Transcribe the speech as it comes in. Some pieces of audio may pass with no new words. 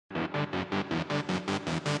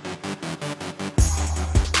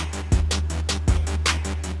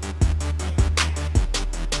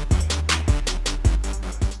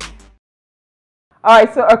All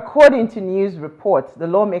right, so according to news reports, the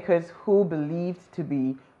lawmakers who believed to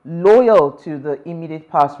be loyal to the immediate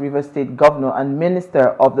past Rivers State governor and minister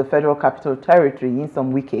of the Federal Capital Territory,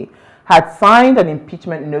 Nyesom Wike, had signed an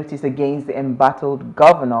impeachment notice against the embattled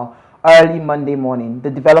governor early Monday morning.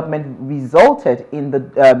 The development resulted in the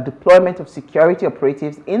deployment of security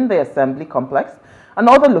operatives in the assembly complex and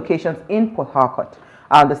other locations in Port Harcourt,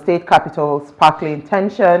 the state capital, sparkling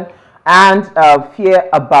tension and fear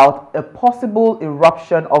about a possible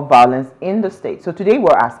eruption of violence in the state. So today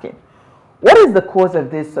we're asking, what is the cause of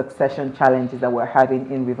these succession challenges that we're having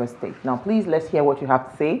in Rivers State? Now, please, let's hear what you have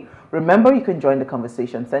to say. Remember, you can join the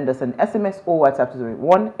conversation. Send us an SMS or WhatsApp to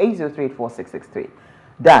 1-803-84663.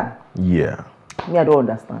 Dan. Yeah. Me, I don't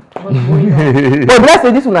understand. But let's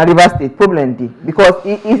say this one a Rivers State problem day, because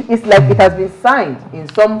it's like it has been signed in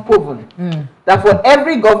some coven that for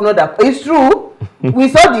every governor that it's true. We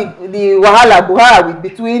saw the Wahala Buhara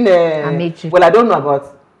between Amechi. Well, I don't know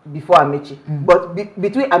about before Amechi, but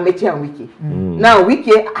between Amechi and Wike. Now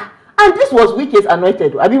Wike, and this was Wike's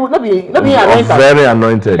anointed. I mean, not be anointed. Very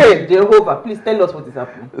anointed. Hey, Jehovah, please tell us what is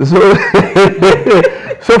happening.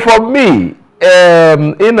 So for me,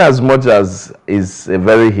 in as much as it's a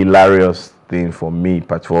very hilarious thing for me,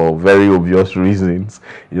 but for very obvious reasons,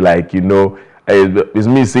 like, you know, it's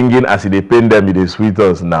me singing as they paint them, it is sweet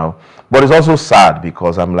us now. But it's also sad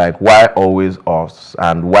because I'm like, why always us?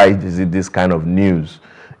 And why is it this kind of news,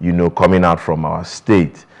 you know, coming out from our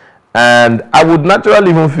state? And I would naturally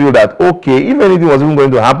even feel that, okay, if anything was even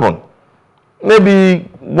going to happen, maybe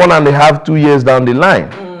 1.5, 2 years down the line,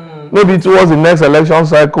 maybe towards the next election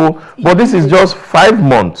cycle, but this is just 5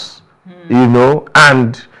 months, you know,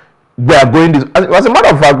 and we are going this. As a matter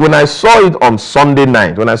of fact, when I saw it on Sunday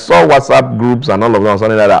night, when I saw WhatsApp groups and all of them on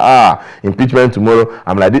Sunday night, impeachment tomorrow,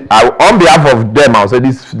 I'm like, on behalf of them, I'll say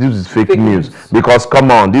this is fake news. Because come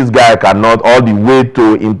on, this guy cannot all the way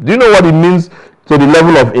to, do you know what it means to the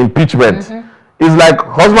level of impeachment? It's like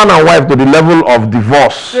husband and wife to the level of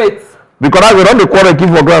divorce. Straight. Because we don't the quarrel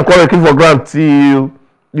keep for grant till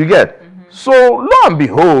you get. So lo and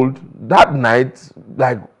behold, that night,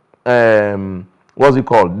 like, what's it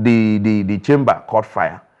called? The chamber caught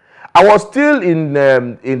fire. I was still in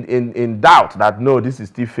doubt that no, this is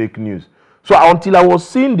still fake news. So until I was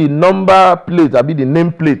seeing the number plate, the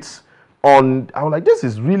name plates on, I was like, this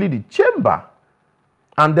is really the chamber.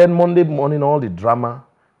 And then Monday morning, all the drama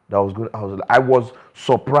that was good, I was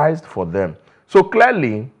surprised for them. So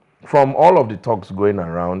clearly, from all of the talks going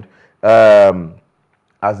around,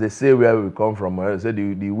 as they say where we come from, I say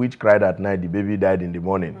the witch cried at night, the baby died in the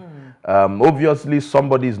morning. Obviously,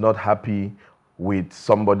 somebody is not happy with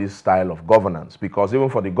somebody's style of governance, because even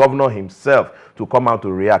for the governor himself to come out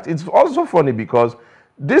to react, it's also funny because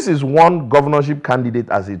this is one governorship candidate,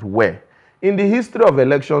 as it were, in the history of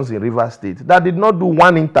elections in Rivers State that did not do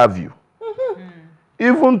one interview,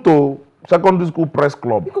 even to secondary school press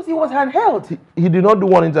club. Because he was handheld. He did not do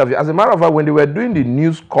one interview. As a matter of fact, when they were doing the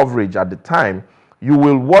news coverage at the time, you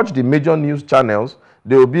will watch the major news channels.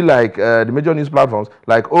 They will be like, the major news platforms,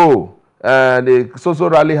 like, oh, the so-so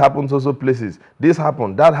rally happened, so-so places. This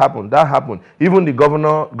happened, that happened, that happened. Even the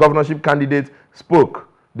governorship candidate spoke.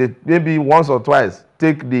 They maybe once or twice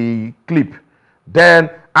take the clip. Then,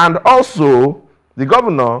 and also, the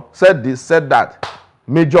governor said this, said that.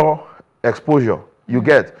 Major exposure, you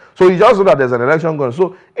get. So you just know that there's an election going.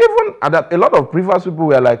 So even a lot of previous people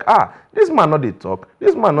were like, this man not they talk,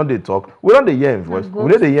 this man not they talk. We don't hear him voice.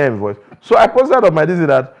 We don't hear him voice. So I posted on my this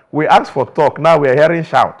that we asked for talk, now we're hearing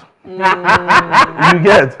shout. You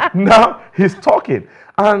get. Now he's talking.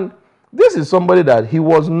 And this is somebody that he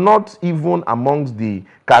was not even amongst the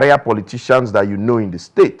career politicians that you know in the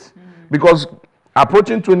state. Because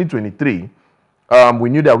approaching 2023, we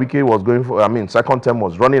knew that Wike was going for, second term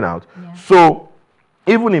was running out. Yeah. So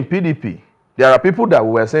even in PDP, there are people that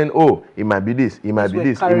were saying, oh, it might be this, it might be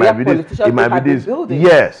this, it might be this, it might be this.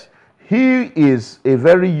 Yes. He is a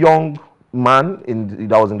very young man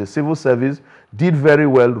that was in the civil service, did very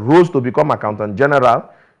well, rose to become accountant general.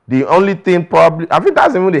 The only thing probably, I think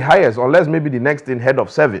that's even the highest, unless maybe the next thing, head of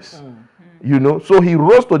service. You know, so he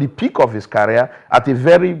rose to the peak of his career at a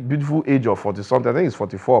very beautiful age of 40-something. I think it's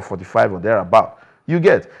 44 or 45 or thereabout. You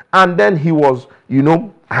get. And then he was, you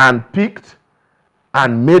know, handpicked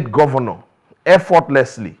and made governor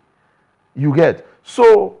effortlessly. You get.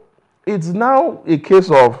 So it's now a case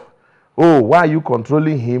of, oh, why are you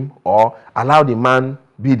controlling him, or allow the man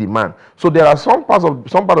be the man? So there are some part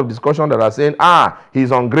of discussion that are saying,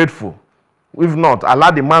 he's ungrateful. If not,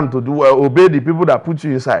 allow the man to do obey the people that put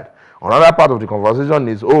you inside. Another part of the conversation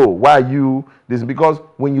is, why are you this? Because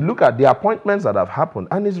when you look at the appointments that have happened,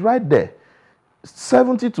 and it's right there,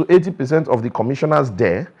 70 to 80% of the commissioners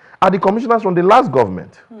there are the commissioners from the last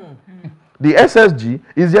government. The SSG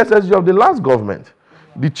is the SSG of the last government.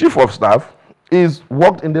 The chief of staff is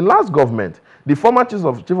worked in the last government. The former chief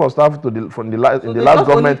of staff in the last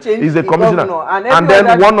government is a commissioner, and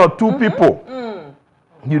then one or two people.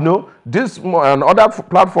 You know, this and other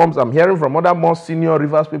platforms I'm hearing from other more senior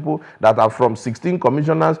Rivers people that are from 16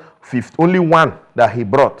 commissioners, only one that he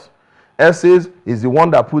brought. Essays is the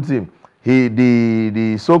one that put him.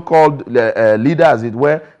 The so-called leader, as it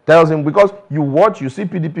were, tells him, because you see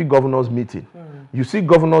PDP governors meeting, you see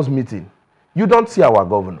governors meeting, you don't see our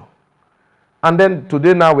governor. And then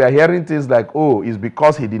today now we are hearing things like, oh, it's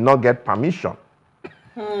because he did not get permission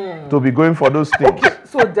to be going for those things. Okay,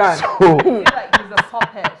 so Dan. I feel like he's a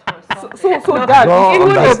puppet or something. So Dan,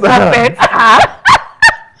 even a puppet.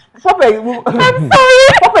 Puppet, I'm sorry.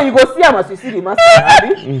 Puppet, you go see him as you see the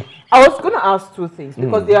master. I was going to ask two things,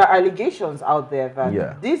 because there are allegations out there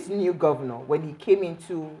that this new governor, when he came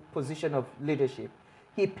into position of leadership,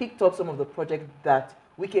 he picked up some of the projects that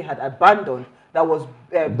Wike had abandoned that was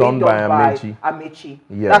being done by Amechi.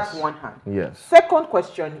 Yes. That's one hand. Yes. Second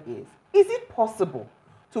question is it possible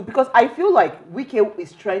to, because I feel like Wike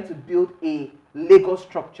is trying to build a Lagos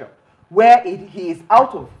structure where he is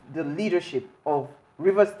out of the leadership of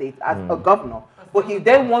River State as a governor, but he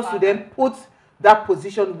then wants to then put that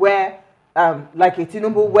position where, like a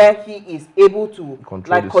Tinubu, where he is able to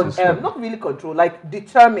control not really control, like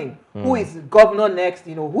determine who is governor next,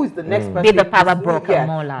 you know, who is the next person. Be the power broker,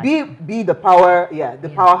 more like. Be the power, the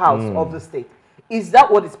powerhouse of the state. Is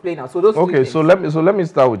that what is playing out? So those okay, so let me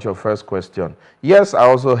start with your first question. Yes, I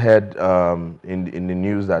also heard in the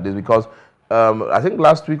news that this, because I think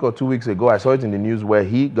last week or 2 weeks ago, I saw it in the news where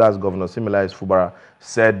Governor Similaris Fubara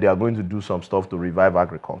said they are going to do some stuff to revive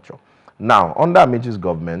agriculture. Now, under Amechi's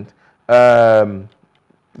government,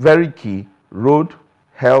 very key, road,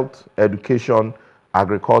 health, education,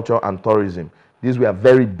 agriculture, and tourism. These were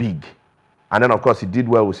very big. And then, of course, he did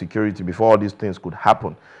well with security before all these things could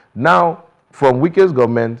happen. Now, from Wike's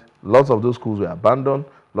government, lots of those schools were abandoned.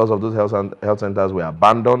 Lots of those health centers were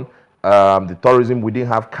abandoned. The tourism, we didn't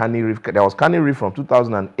have Canny Reef. There was Canny Reef from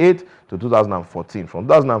 2008 to 2014. From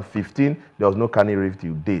 2015, there was no Canny Reef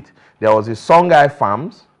till date. There was the Songhai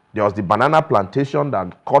Farms. There was the banana plantation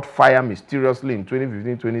that caught fire mysteriously in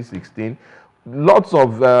 2015, 2016. Lots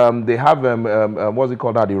of, they have, what's it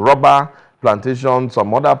called now, the rubber plantation,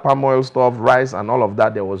 some other palm oil stuff, rice and all of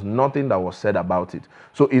that. There was nothing that was said about it.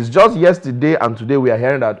 So it's just yesterday and today we are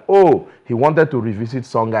hearing that, oh, he wanted to revisit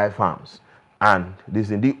Songhai Farms. And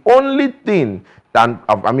this is the only thing that,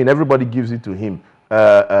 I mean, everybody gives it to him.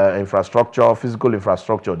 Infrastructure, physical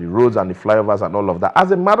infrastructure, the roads and the flyovers and all of that.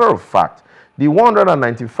 As a matter of fact, the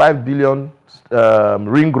 195 billion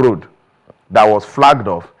ring road that was flagged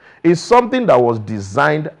off is something that was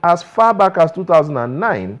designed as far back as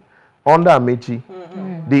 2009 under Amechi.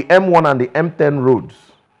 The M1 and the M10 roads.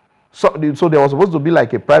 So there was supposed to be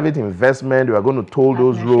like a private investment. We were going to toll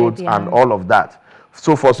those roads and all of that.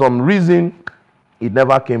 So for some reason, it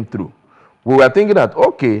never came through. We were thinking that,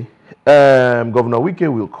 okay, Governor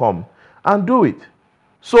Wike will come and do it.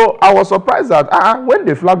 So I was surprised that when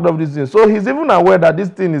they flagged off this thing, so he's even aware that this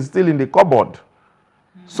thing is still in the cupboard.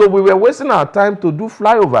 So we were wasting our time to do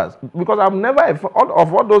flyovers, because I've never,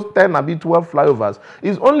 of all those 10 or 12 flyovers,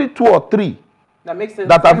 it's only 2 or 3 that makes sense.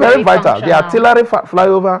 That are very vital. The artillery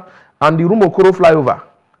flyover and the Rumokoro flyover.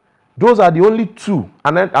 Those are the only 2.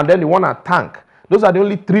 And then the one at Tank. Those are the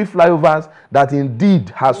only 3 flyovers that indeed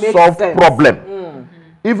has solved problem.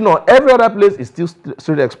 If not, every other place is still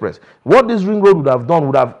straight express. What this ring road would have done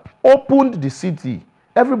would have opened the city.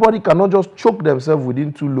 Everybody cannot just choke themselves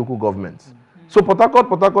within 2 local governments. So Port Harcourt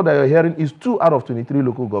that you're hearing is 2 out of 23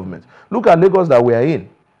 local governments. Look at Lagos that we are in.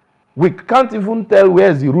 We can't even tell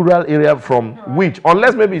where is the rural area from which,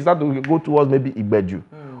 unless maybe you start to go towards maybe Ibeju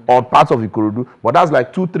or parts of Ikorodu. But that's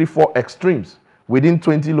like 2, 3, 4 extremes within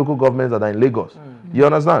 20 local governments that are in Lagos. You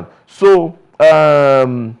understand? So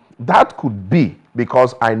that could be,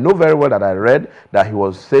 because I know very well that I read that he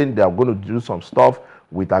was saying they are going to do some stuff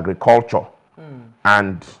with agriculture.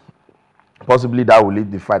 And possibly that will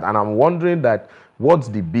lead the fight. And I'm wondering that what's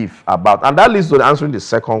the beef about? And that leads to answering the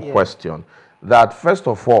second question. That first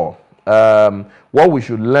of all, what we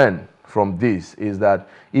should learn from this is that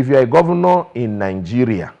if you're a governor in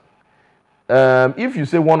Nigeria, if you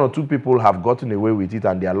say 1 or 2 people have gotten away with it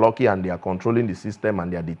and they are lucky and they are controlling the system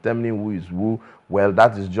and they are determining who is who, well,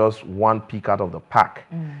 that is just one pick out of the pack.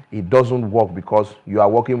 It doesn't work, because you are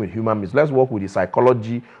working with human beings. Let's work with the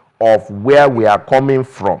psychology of where we are coming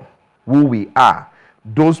from, who we are.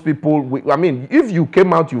 those people, I mean, if you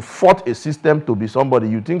came out, you fought a system to be somebody,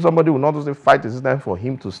 you think somebody will not also fight a system for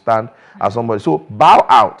him to stand as somebody. So bow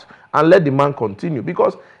out and let the man continue.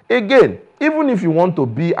 Because again, even if you want to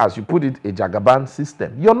be, as you put it, a Jagaban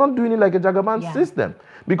system, you're not doing it like a Jagaban system.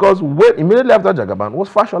 Because immediately after Jagaban was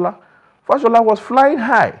Fashola. Fashola was flying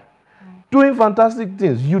high, doing fantastic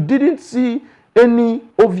things. You didn't see any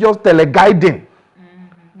obvious teleguiding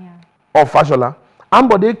of Fashola.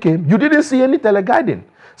 Ambode came, you didn't see any teleguiding.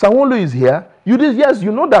 Sanwo-Olu is here. You did, yes,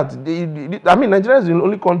 you know that. I mean, Nigeria is the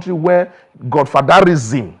only country where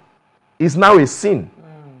godfatherism is now a sin.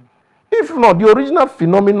 If not, the original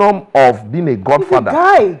phenomenon of being a godfather,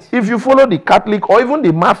 if you follow the Catholic or even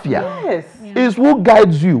the mafia, is who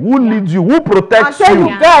guides you, who leads you, who protects you.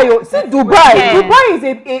 See, Dubai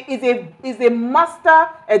is a master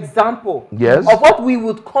example of what we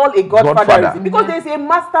would call a godfatherism, because there's a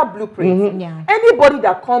master blueprint. Anybody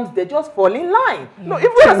that comes there just fall in line. No,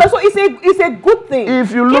 so it's a good thing.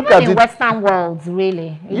 If you look even at in it, Western worlds,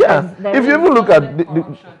 really. If you even look at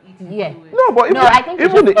no, but I think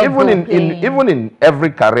even in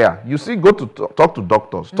every career, you see, go to talk to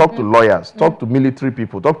doctors, talk to lawyers, talk to military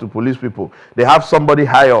people, talk to police people. They have somebody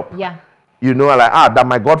high up. You know, like, that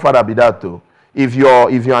my godfather be that too. If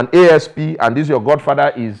you're an ASP and this your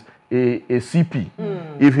godfather is a CP,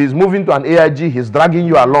 if he's moving to an AIG, he's dragging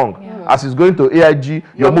you along. As he's going to AIG,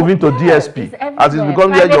 you're moving to DSP. As he's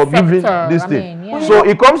becoming there, you're moving this thing. So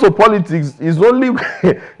it comes to politics, it's only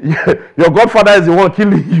your godfather is the one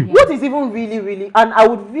killing you. What is even really, and I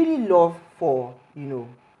would really love for,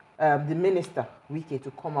 the minister, Wike,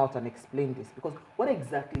 to come out and explain this. Because what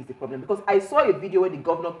exactly is the problem? Because I saw a video where the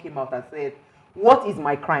governor came out and said, what is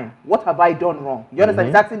my crime? What have I done wrong? You understand?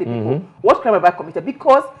 He's asking the people, what crime have I committed?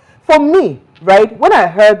 Because for me, right, when I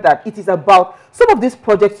heard that it is about some of these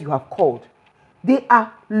projects you have called, they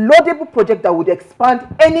are laudable projects that would expand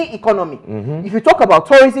any economy. If you talk about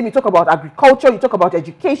tourism, you talk about agriculture, you talk about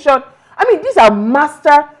education. I mean, these are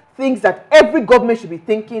master things that every government should be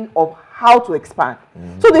thinking of how to expand.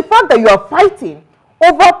 So the fact that you are fighting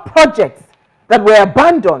over projects that were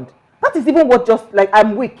abandoned, that is even what just, like,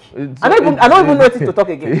 I'm weak. I don't even know it to talk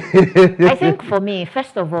again. I think for me,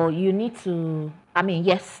 first of all, you need to, I mean,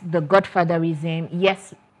 yes, the godfatherism,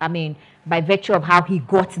 yes, I mean, by virtue of how he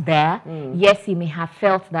got there, yes, he may have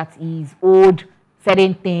felt that he's owed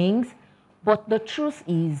certain things, but the truth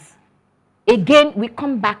is, again, we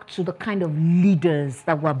come back to the kind of leaders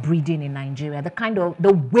that we're breeding in Nigeria,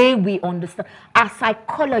 the way we understand our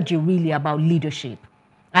psychology really about leadership.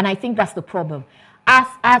 And I think that's the problem. Our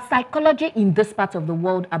psychology in this part of the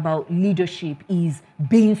world about leadership is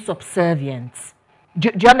being subservient. Do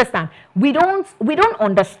you understand? We don't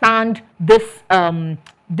understand this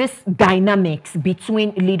this dynamics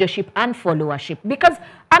between leadership and followership, because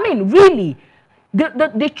I mean, really,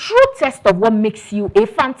 the true test of what makes you a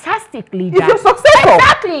fantastic leader is your successor.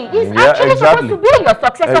 Exactly. It's actually supposed to be your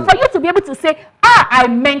successor, for you to be able to say, I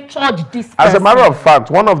mentored this person. As a matter of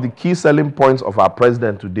fact, one of the key selling points of our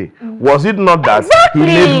president today, was it not that he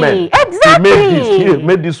made men? He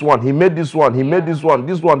made this one, he made this one, he made this one,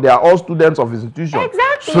 they are all students of his institution.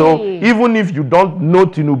 Exactly. So even if you don't know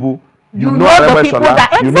Tinubu, you know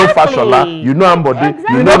Arabeshola, you know Fashola, you know Ambode,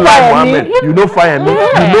 you know Lai Mohammed, you know Fayemi,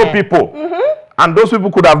 you know people. And those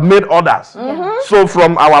people could have made others. So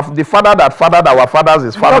from the father that fathered our fathers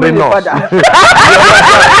is fathering us.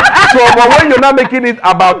 So, but when you're not making it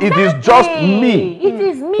about, it is just me. It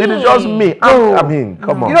is me. It is just me. I mean,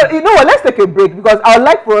 come on. You know what? Let's take a break, because I would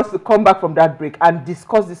like for us to come back from that break and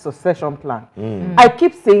discuss the succession plan. I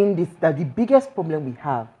keep saying this, that the biggest problem we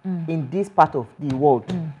have in this part of the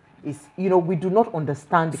world is, we do not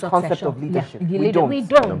understand the concept of leadership. We don't. We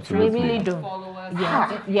really don't.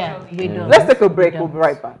 We don't. Let's take a break. We'll be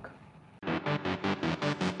right back.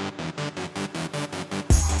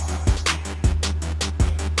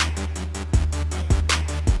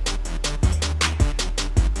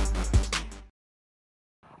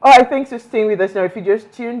 All right, thanks for staying with us. Now, if you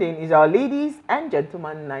just tuned in, is our ladies and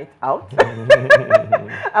gentlemen night out. And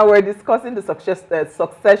we're discussing the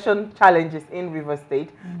succession challenges in River State.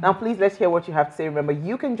 Now, please, let's hear what you have to say. Remember,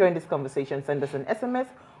 you can join this conversation. Send us an SMS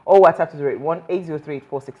or WhatsApp to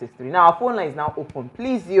 081-803-4663. Now, our phone line is now open.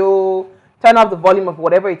 Please, turn up the volume of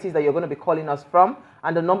whatever it is that you're going to be calling us from.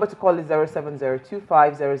 And the number to call is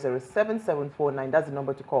 07025007749. That's the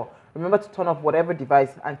number to call. Remember to turn off whatever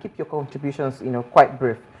device and keep your contributions, quite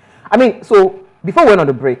brief. I mean, so before we went on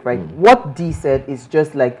the break, right, what Dee said is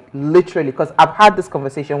just like literally, because I've had this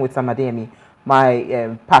conversation with Samademi,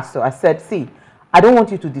 my pastor. I said, see, I don't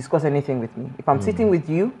want you to discuss anything with me. If I'm sitting with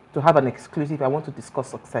you to have an exclusive, I want to discuss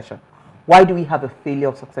succession. why do we have a failure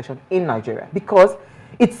of succession in Nigeria? Because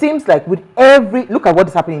it seems like with every, look at what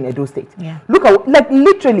is happening in Edo State. Yeah. Look at, like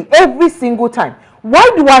literally every single time. Why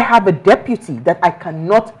do I have a deputy that I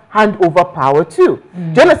cannot hand over power to? Do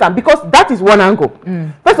you understand? Because that is one angle.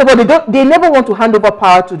 First of all, they never want to hand over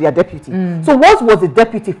power to their deputy. So what was a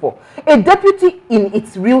deputy for? A deputy in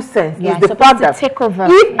its real sense is the fact that take over.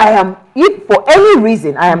 if for any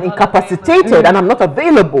reason I am incapacitated and I'm not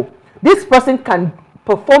available, this person can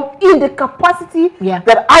perform in the capacity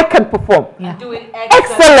that I can perform. Do it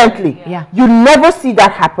excellently. You never see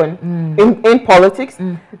that happen in politics.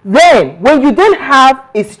 Then when you then have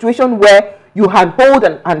a situation where you handhold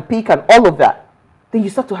and pick and all of that, then you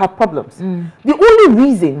start to have problems. The only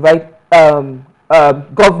reason, right,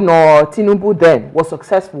 Governor Tinubu then was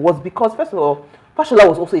successful was because, first of all, Fashola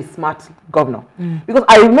was also a smart governor. Because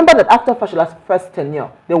I remember that after Fashola's first tenure,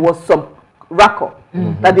 there was some rancor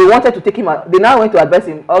that they wanted to take him out. They now went to advise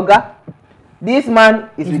him, Oga, this man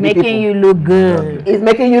is making you look good. He's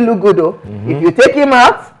making you look good, though. If you take him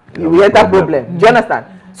out, you will enter problem. Do you understand?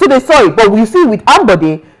 So they saw it, but we see with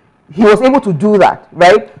Ambode, he was able to do that,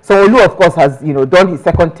 right? So Olu, of course, has done his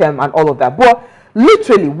second term and all of that. But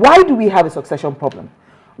literally, why do we have a succession problem?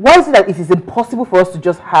 Why is it that it is impossible for us to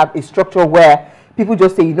just have a structure where people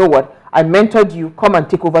just say, you know what, I mentored you, come and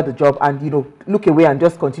take over the job and, look away and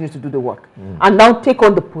just continue to do the work. And now take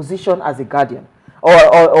on the position as a guardian.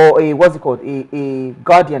 Or a, what's it called? A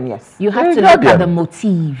guardian, yes. You have to look at the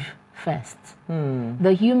motive first.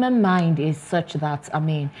 The human mind is such that,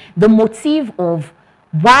 the motive of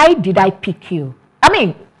why did I pick you?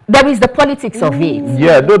 There is the politics of it.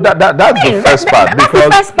 Yeah, no, that's the first part.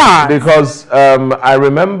 Because I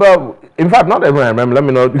remember, in fact, not everyone I remember, let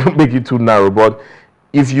me not make it too narrow, but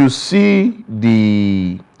if you see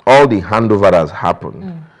all the handover that has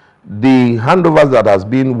happened, the handovers that has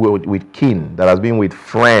been with kin, that has been with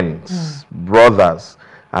friends, brothers,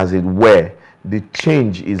 as it were, the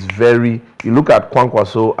change is very. You look at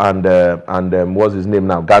Kwankwaso and what's his name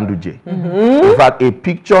now, Ganduje. In fact, a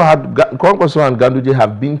picture had Kwankwaso and Ganduje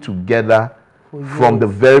have been together from the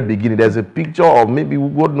very beginning. There's a picture of maybe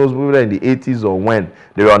God knows whether in the 80s or when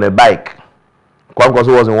they were on a bike.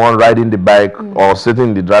 Kwankwaso was the one riding the bike or sitting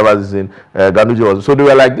in the driver's seat. Ganduje was. So they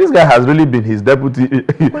were like, this guy has really been his deputy.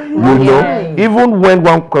 Even when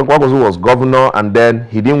Kwankwaso was governor and then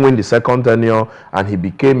he didn't win the second tenure and he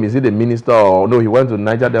became, is it the minister or no, he went to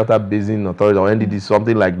Niger Delta Basin Authority or NDD,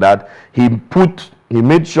 something like that. He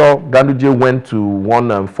made sure Ganduje went to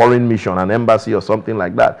one foreign mission, an embassy or something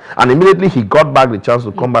like that. And immediately he got back the chance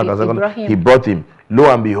to come back as second. He brought him. Lo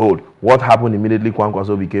and behold, what happened immediately?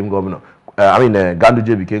 Kwankwaso became governor.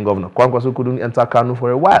 Ganduje became governor. Kwankwaso couldn't enter Kanu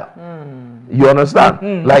for a while. You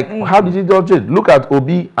understand? Like, how did he do it? Look at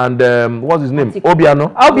Obi and what's his name?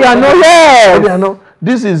 Obiano. Yes. Obiano.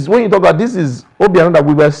 This is, when you talk about this is Obiano that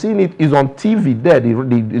we were seeing it is on TV there. The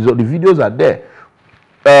videos are there.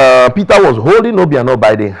 Peter was holding Obiano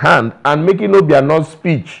by the hand and making Obiano's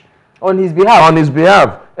speech on his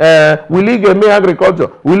behalf. We league a agriculture.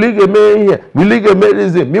 We league a here. We league a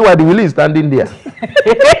medicine. Meanwhile, the Willie is standing there.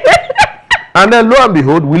 And then lo and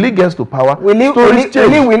behold, Willie gets to power. Willie.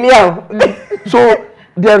 So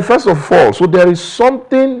then, first of all, so there is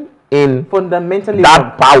something in fundamentally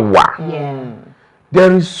that power.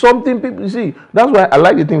 There is something people see. That's why I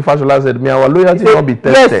like the thing Fashola said. May our loyalty not be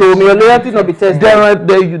tested. Yes, so may your loyalty not be tested.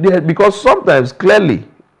 Because sometimes clearly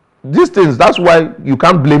these things. That's why you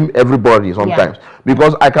can't blame everybody sometimes.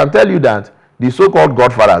 Because I can tell you that the so-called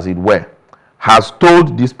godfather, as it were, has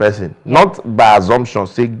told this person, not by assumption,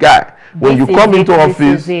 say, guy, when you come into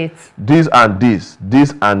office, this and this,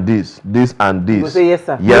 this and this, this and this. You say yes,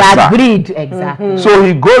 sir. Yes, sir. Agreed, exactly. So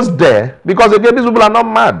he goes there because again, these people are not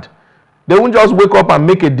mad. They won't just wake up and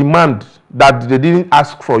make a demand that they didn't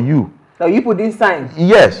ask for you. So you put in sign.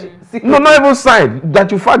 Yes. No, not even sign.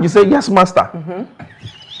 That you say, yes, master.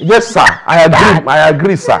 Yes, sir. I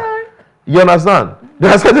agree, sir. You understand?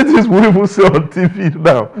 There are certain things people say on TV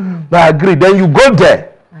now. I agree. Then you go there.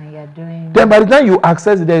 And you're doing. Then by the time you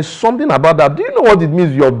access it, there is something about that. Do you know what it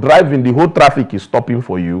means? You're driving, the whole traffic is stopping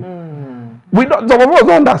for you. We don't. Some of us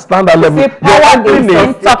don't understand that level. Absolute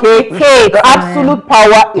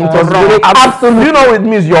power intoxicate. Absolute. You know what it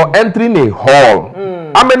means? You're entering a hall.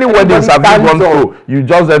 How many weddings have you gone through? You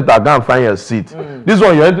just enter, go and find your seat. This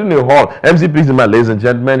one, you're entering a hall. MC picks him, ladies and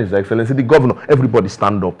gentlemen, His Excellency, the governor. Everybody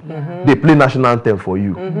stand up. They play national anthem for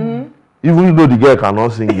you. Even though the girl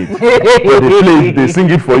cannot sing it, but they sing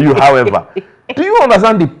it for you. However, do you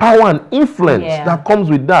understand the power and influence that comes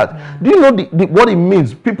with that? Do you know what it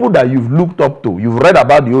means? People that you've looked up to, you've read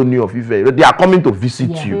about the Ooni of Ife, they are coming to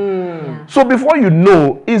visit you. So before you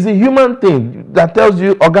know, it's a human thing that tells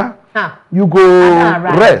you, Oga, you go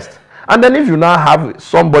rest. And then if you now have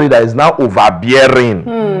somebody that is now overbearing,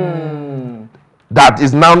 that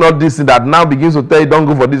is now not this, that now begins to tell you, don't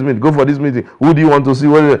go for this meeting, go for this meeting. Who do you want to see?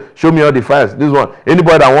 Show me all the files. This one.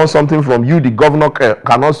 Anybody that wants something from you, the governor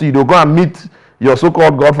cannot see you. They'll go and meet your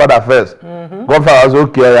so-called godfather first. Godfather says,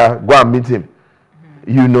 okay, yeah, go and meet him.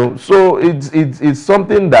 You know, so it's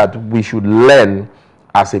something that we should learn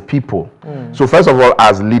as a people. So first of all,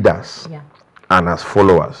 as leaders and as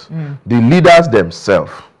followers, the leaders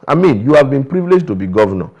themselves. I mean, you have been privileged to be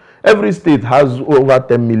governor. Every state has over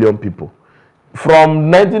 10 million people. From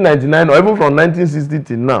 1999 or even from 1960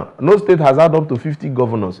 till now, no state has had up to 50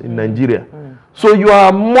 governors in Nigeria. So you are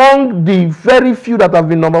among the very few that have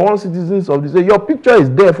been #1 citizens of the state. Your picture is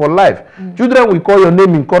there for life. Children will call your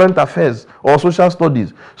name in current affairs or social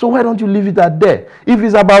studies. So why don't you leave it at there? If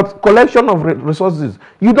it's about collection of resources,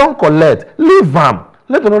 you don't collect. Leave them.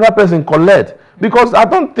 Let another person collect. Because I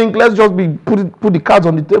don't think, let's just put the cards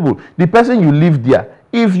on the table. The person you leave there,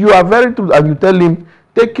 if you are very true and you tell him,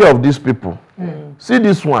 take care of these people. See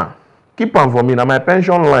this one. Keep on for me. Now my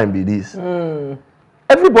pension line be this.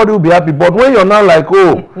 Everybody will be happy. But when you're now like,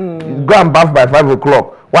 oh, go and bath by 5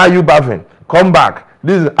 o'clock. Why are you bathing? Come back.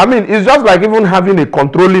 I mean, it's just like even having a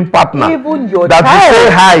controlling partner. Even your that child. You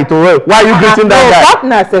say hi to her. Why are you greeting that guy?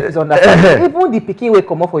 Partner self is understanding. Even the pikin will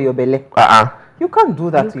come up for your belly. You can't do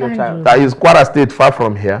that to your child. That is Kwara State, far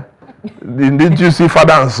from here. Did you see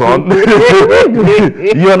father and son?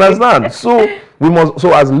 You understand? So we must.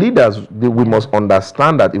 So as leaders, we must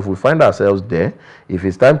understand that if we find ourselves there, if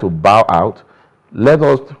it's time to bow out, let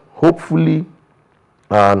us hopefully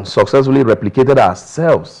and successfully replicate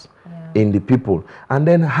ourselves in the people, and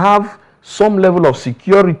then have some level of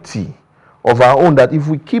security of our own. That if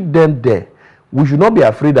we keep them there, we should not be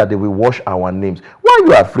afraid that they will wash our names. Why are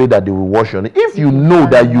you afraid that they will wash your name? If you know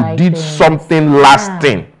that you did something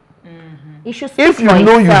lasting. If you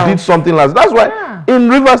know you did something last, that's why in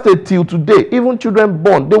Rivers State till today, even children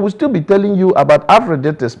born, they will still be telling you about Alfred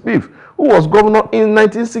Jette Spieth, who was governor in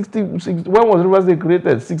 1960. When was Rivers State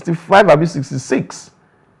created? 65, maybe 66.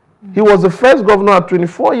 He was the first governor at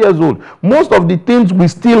 24 years old. Most of the things we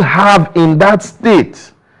still have in that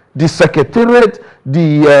state, the secretariat,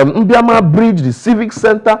 the Mbiama Bridge, the civic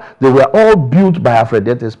center, they were all built by Alfred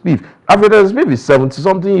Jette Spieth. Alfred Jette Spieth is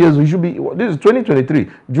 70-something years. We should be. This is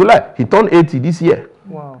 2023, July. He turned 80 this year.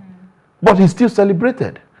 Wow! But he's still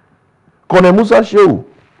celebrated. Colonel Musa Shehu,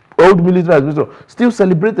 old military administrator, still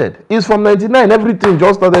celebrated. He's from 99. Everything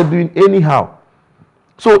just started doing anyhow.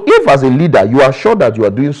 So if as a leader you are sure that you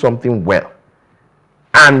are doing something well,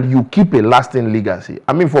 and you keep a lasting legacy,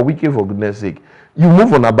 I mean, for Wike, for goodness sake, you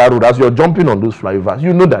move on Aba Road as you're jumping on those flyovers,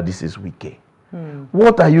 you know that this is Wike.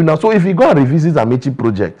 What are you now? So if you go and revisit Amechi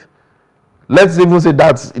project, let's even say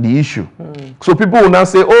that's the issue. So people will now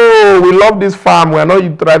say, oh, we love this farm, we're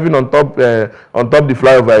not driving on top the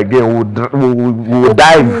flyover again, we'll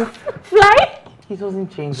dive. Fly? He doesn't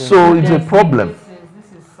change. So it's a problem.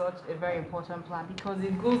 This is such a very important plan because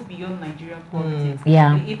it goes beyond Nigerian politics.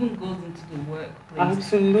 Yeah. It even goes into the workplace.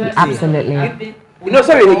 Absolutely. Absolutely. No,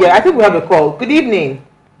 sorry, I think we have a call. Good evening.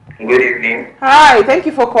 Good evening. Hi, thank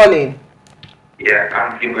you for calling. Yeah,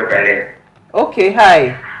 I'm Kimber Bale. Okay,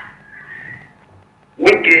 hi.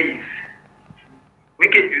 Wike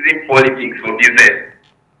is using politics for business.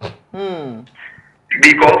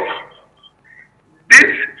 Because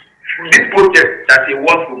this project that he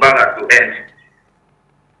wants Fubara to end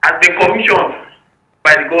has been commissioned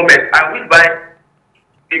by the government and which by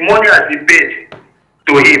the money has been paid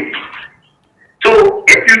to him. So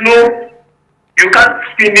if you know you can't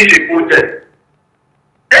finish a project,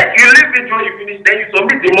 then you leave it when you finish, then you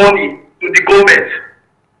submit the money to the government.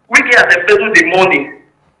 Wike has embezzled the money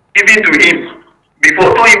given to him before.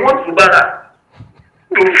 So he wants Fubara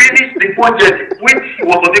to finish the project which he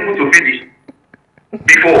was not able to finish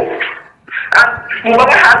before. And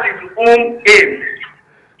Fubara has his own aim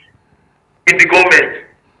in the government.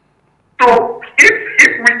 So if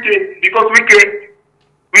Wike, because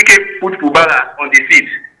Wike put Fubara on the seat,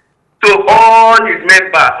 so all his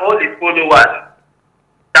members, all his followers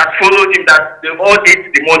that followed him, that they all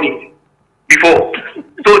ate the money before.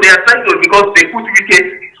 So they are trying to, because they put Wike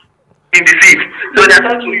in the seat, so they are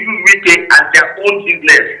trying to use Wike as their own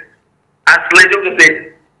business. As Legend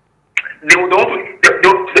said, they want to use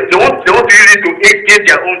it to get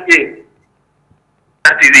their own aim.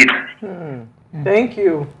 That is it. Thank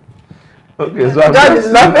you. Okay, so I'm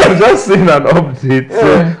just seeing an update.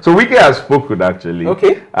 So Wike has spoken actually.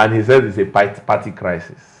 Okay. And he says it's a party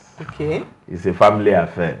crisis. Okay. It's a family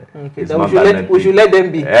affair. Okay. Then we should let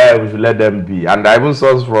them be. Yeah, we should let them be. And I even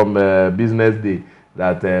saw from Business Day,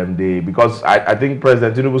 that because I think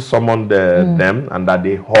President Tinubu summoned them, and that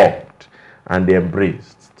they hugged and they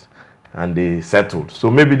embraced and they settled.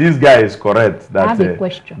 So maybe this guy is correct. That, I have a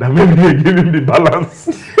question. That maybe they give him the balance.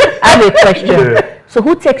 I have a question. So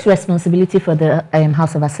who takes responsibility for the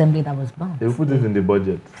House of Assembly that was bombed? They put it in the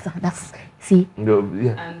budget. So that's, see,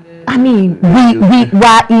 Yeah. And, I mean, we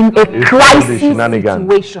were in a crisis shenanigans.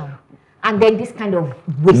 situation, and then this kind of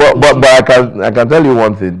But I can tell you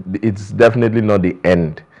one thing. It's definitely not the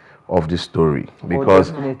end of the story,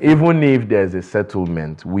 because even if there's a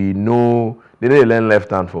settlement, we know they didn't learn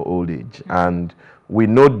left hand for old age, and we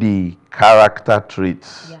know the character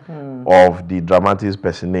traits of the dramatist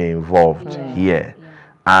personnel involved here.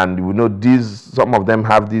 And we know some of them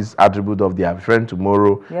have this attribute of their friend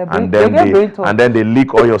tomorrow, and then they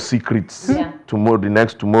leak all your secrets tomorrow, the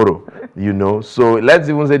next tomorrow, you know. So let's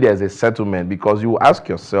even say there's a settlement, because you ask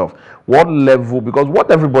yourself what level, because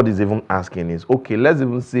what everybody's even asking is, okay, let's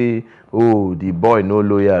even say, oh, the boy no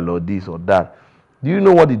loyal or this or that. Do you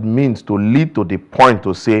know what it means to lead to the point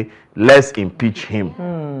to say, let's impeach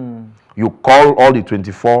him? You call all the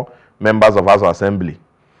 24 members of House of Assembly,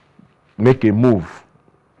 make a move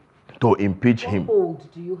to impeach him,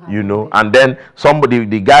 you know, and then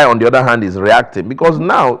the guy on the other hand is reacting, because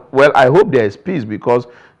now, well, I hope there is peace, because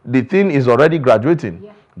the thing is already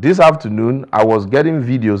graduating. This afternoon, I was getting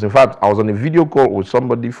videos. In fact, I was on a video call with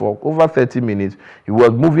somebody for over 30 minutes. He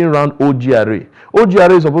was moving around OGRA.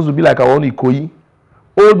 OGRA is supposed to be like our own Ikoyi.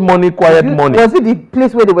 Old money, quiet money. Was it the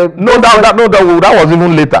place where they were? No, that was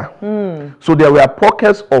even later. So there were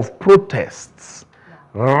pockets of protests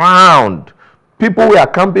around. People were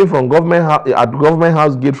camping from government at government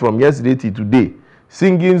house gate from yesterday till today,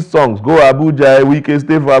 singing songs. Go Abuja, we can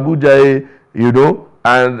stay for Abuja, you know.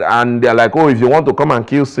 And they're like, oh, if you want to come and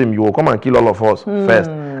kill Sim, you will come and kill all of us first.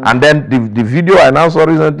 And then the video I now saw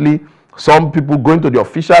recently, some people going to the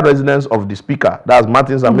official residence of the speaker, that's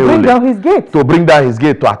Martin Samuel, to bring down his gate. To bring down his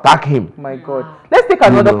gate, to attack him. My God. Let's take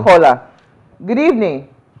another caller. Good evening.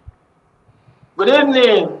 Good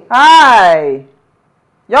evening. Hi.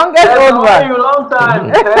 Youngest old man. How are you? Long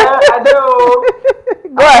time.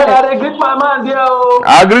 Go ahead. I greet my man there.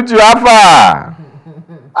 I greet you, Alpha.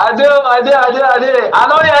 I know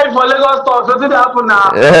you are for Lagos talk. So what happen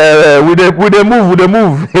now? We dey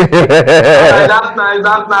move. That's nice.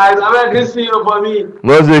 I'm very good to see you for me.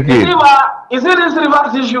 No, okay. You see this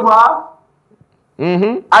reverse issue,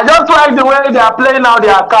 man? I just like the way they are playing out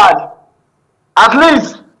their card. At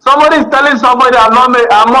least somebody is telling somebody I'm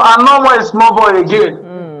not more a small boy again.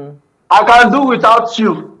 I can do without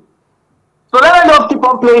you. So let us just keep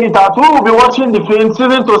on playing it out. We will be watching the film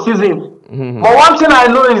season to season. But one thing I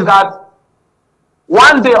know is that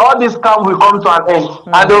one day all this scam will come to an end,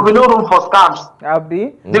 and there will be no room for scams.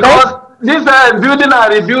 Because this building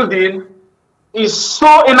and rebuilding is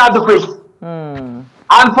so inadequate.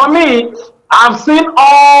 And for me, I've seen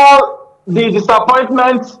all the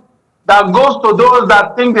disappointment that goes to those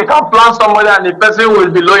that think they can plan somebody and the person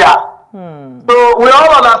will be loyal. So we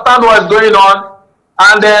all understand what's going on,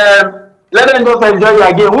 and let them just enjoy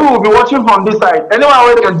their game. We will be watching from this side. Anyone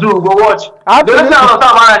what they can do, go watch. The only thing I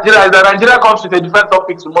understand about Nigeria is that Nigeria comes with a different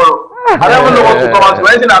topic tomorrow. I don't even know what to come out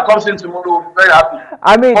with. Anything that comes in tomorrow, we'll be very happy.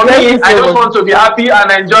 I mean, for me, I just want to be happy and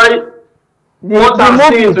enjoy what I'm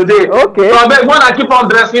seeing today. Okay. So I beg, when I keep on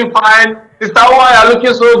dressing fine, Sister Owa, you're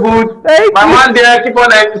looking so good. My man there keep on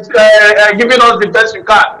giving us the best you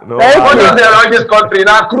can. No, what is there around this country?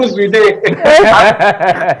 Now cruise we day.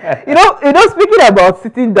 you know, speaking about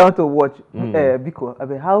sitting down to watch, Biko, I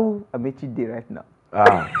mean, how Amechi day right now?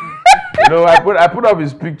 You know, I put up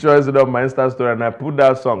his pictures on my Insta story, and I put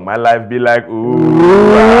that song, My Life Be Like,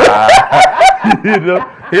 ooh. You know,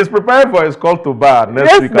 he's preparing for his call to bar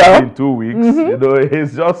next week in 2 weeks. You know,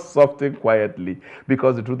 he's just something quietly,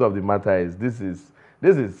 because the truth of the matter is this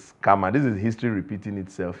is karma. This is history repeating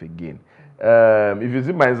itself again. If you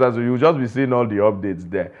see my Insta story, you'll just be seeing all the updates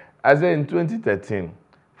there. I said in 2013,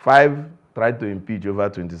 5 tried to impeach over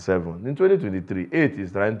 27. In 2023, 8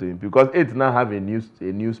 is trying to impeach, because 8 now have a new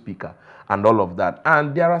speaker and all of that.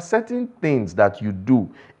 And there are certain things that you do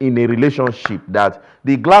in a relationship that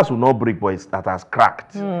the glass will not break, but that has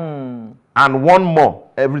cracked. And one more,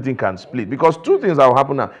 everything can split. Because 2 things will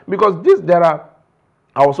happen now. Because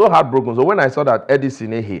I was so heartbroken. So when I saw that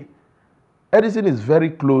Edison is very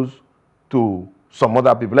close to some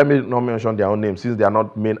other people. Let me not mention their own names since they are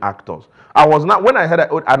not main actors. When I heard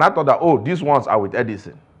that, and I thought that, oh, these ones are with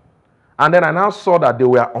Edison. And then I now saw that they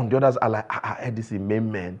were on the others, are like, Edison,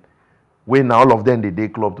 main men. When now all of them, they day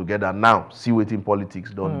club together. Now, see what in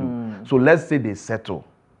politics don't do. So let's say they settle.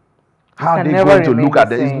 How are they going to look at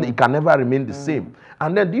this? It can never remain the same.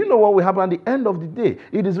 And then, do you know what will happen at the end of the day?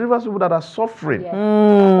 It is Rivers people that are suffering.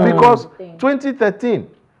 Because 2013,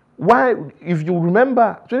 why, if you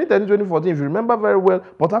remember, 2013, 2014, if you remember very well,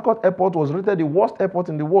 Port Harcourt Airport was rated the worst airport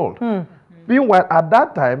in the world. Meanwhile, at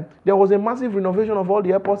that time, there was a massive renovation of all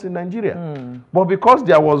the airports in Nigeria. But because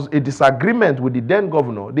there was a disagreement with the then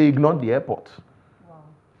governor, they ignored the airport.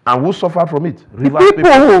 And who suffered from it? Rivers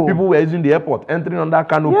people. People were using the airport, entering on that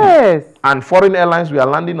canopy. Yes. And foreign airlines were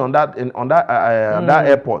landing on that that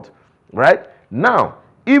airport. Right? Now,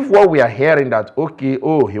 if what we are hearing that, okay,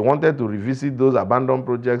 he wanted to revisit those abandoned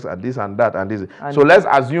projects and this and that and this. So let's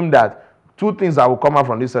assume that two things that will come out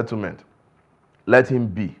from this settlement. Let him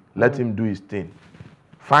be. Let him do his thing.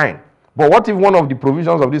 Fine. But what if one of the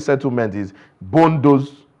provisions of this settlement is bone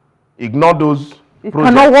those, ignore those It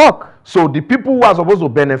projects? cannot work. So the people who are supposed to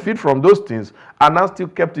benefit from those things are now still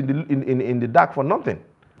kept in the dark for nothing.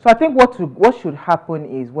 So I think what should happen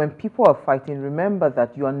is when people are fighting, remember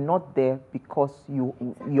that you are not there because you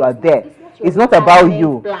are there. It's not about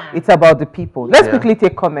you. It's about the people. Let's quickly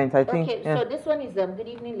take comments. I think. Okay, so this one is good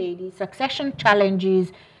evening, ladies. Succession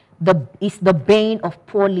challenges is the bane of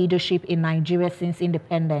poor leadership in Nigeria since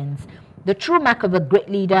independence. The true mark of a great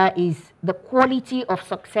leader is the quality of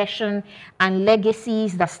succession and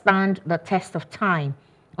legacies that stand the test of time.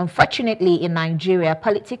 Unfortunately, in Nigeria,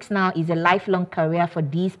 politics now is a lifelong career for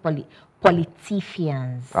these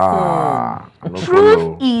politicians.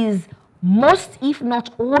 Truth is, most, if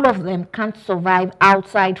not all of them, can't survive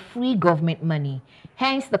outside free government money.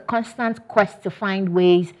 Hence, the constant quest to find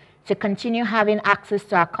ways to continue having access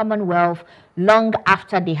to our commonwealth long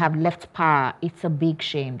after they have left power. It's a big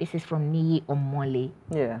shame. This is from Niyi Omole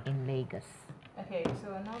in Lagos. Okay,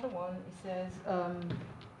 so another one, it says,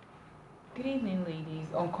 good evening, ladies.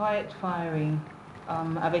 On quiet firing,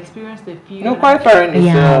 I've experienced a few... No, quiet firing is...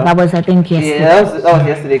 that was, I think, yesterday. Yeah, that was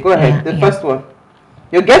yesterday. Go ahead. The first one.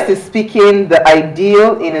 Your guest is speaking the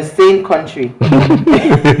ideal in a sane country. Okay,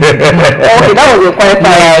 that was a quiet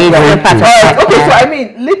firing. Okay, so I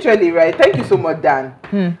mean, literally, right? Thank you so much, Dan.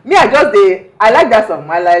 Me, I like that song.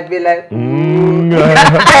 My life be like... I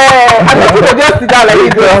just just sit down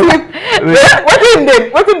like this.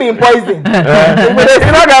 What in being poisoned?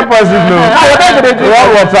 It's not that poison, no. What they do?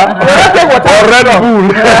 Water. Or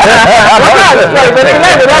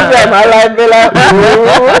Red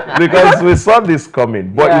Bull. Because we saw this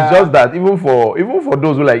coming, but it's just that even for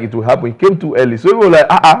those who like it to happen, it came too early. So we were like,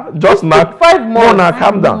 just knock 5 more, now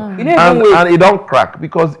calm down, and it don't crack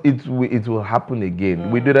because it will happen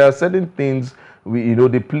again. There are certain things.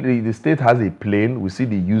 The state has a plane. We see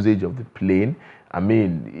the usage of the plane. I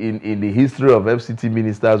mean, in the history of FCT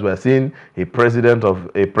ministers, we're seeing a president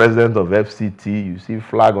of FCT. You see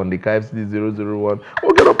flag on the car, FCT 001.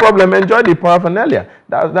 Okay, no problem. Enjoy the paraphernalia.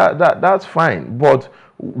 That's fine. But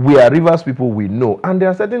we are Rivers people. We know, and there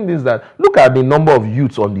are certain things that look at the number of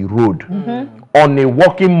youths on the road on a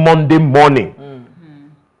working Monday morning.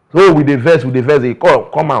 So with the verse, they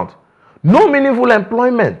come out. No meaningful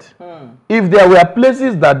employment. If there were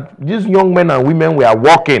places that these young men and women were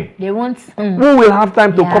working, they won't. Who will have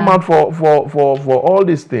time to come out for all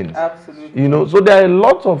these things? Absolutely. So there are a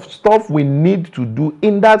lot of stuff we need to do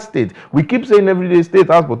in that state. We keep saying every day, state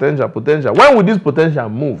has potential. When will this potential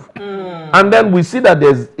move? And then we see that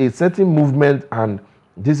there's a certain movement, and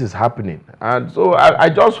this is happening. And so I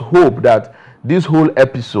just hope that this whole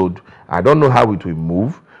episode, I don't know how it will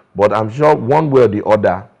move, but I'm sure one way or the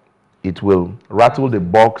other, it will rattle the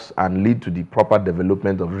box and lead to the proper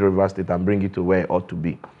development of Rivers State and bring it to where it ought to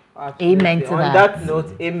be. Absolutely. Amen to that. On that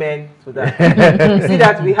note, amen to that. You see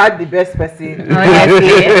that we had the best person.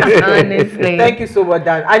 Honestly. Thank you so much,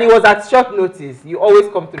 Dan. And it was at short notice. You always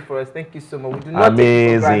come through for us. Thank you so much. We do not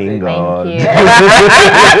amazing God. Thank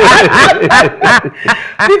you.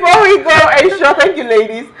 Before we go, Aisha, thank you,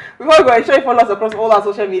 ladies. Before we go, Aisha, you follow us across all our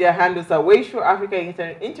social media handles at Wayshow Africa.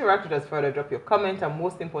 Interact with us further, drop your comment, and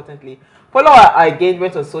most importantly, follow our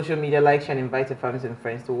engagement on social media, like, share, and invite your family and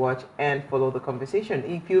friends to watch and follow the conversation.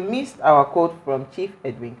 If you missed our quote from Chief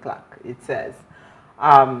Edwin Clark, it says,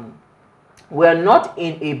 we are not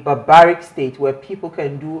in a barbaric state where people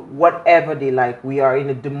can do whatever they like. We are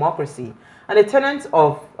in a democracy. And the tenets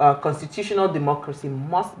of constitutional democracy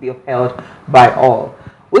must be upheld by all.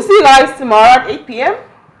 We'll see you guys tomorrow at 8 p.m.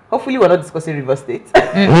 Hopefully we're not discussing River State.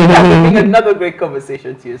 Another great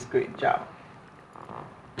conversation to your screen. Ciao.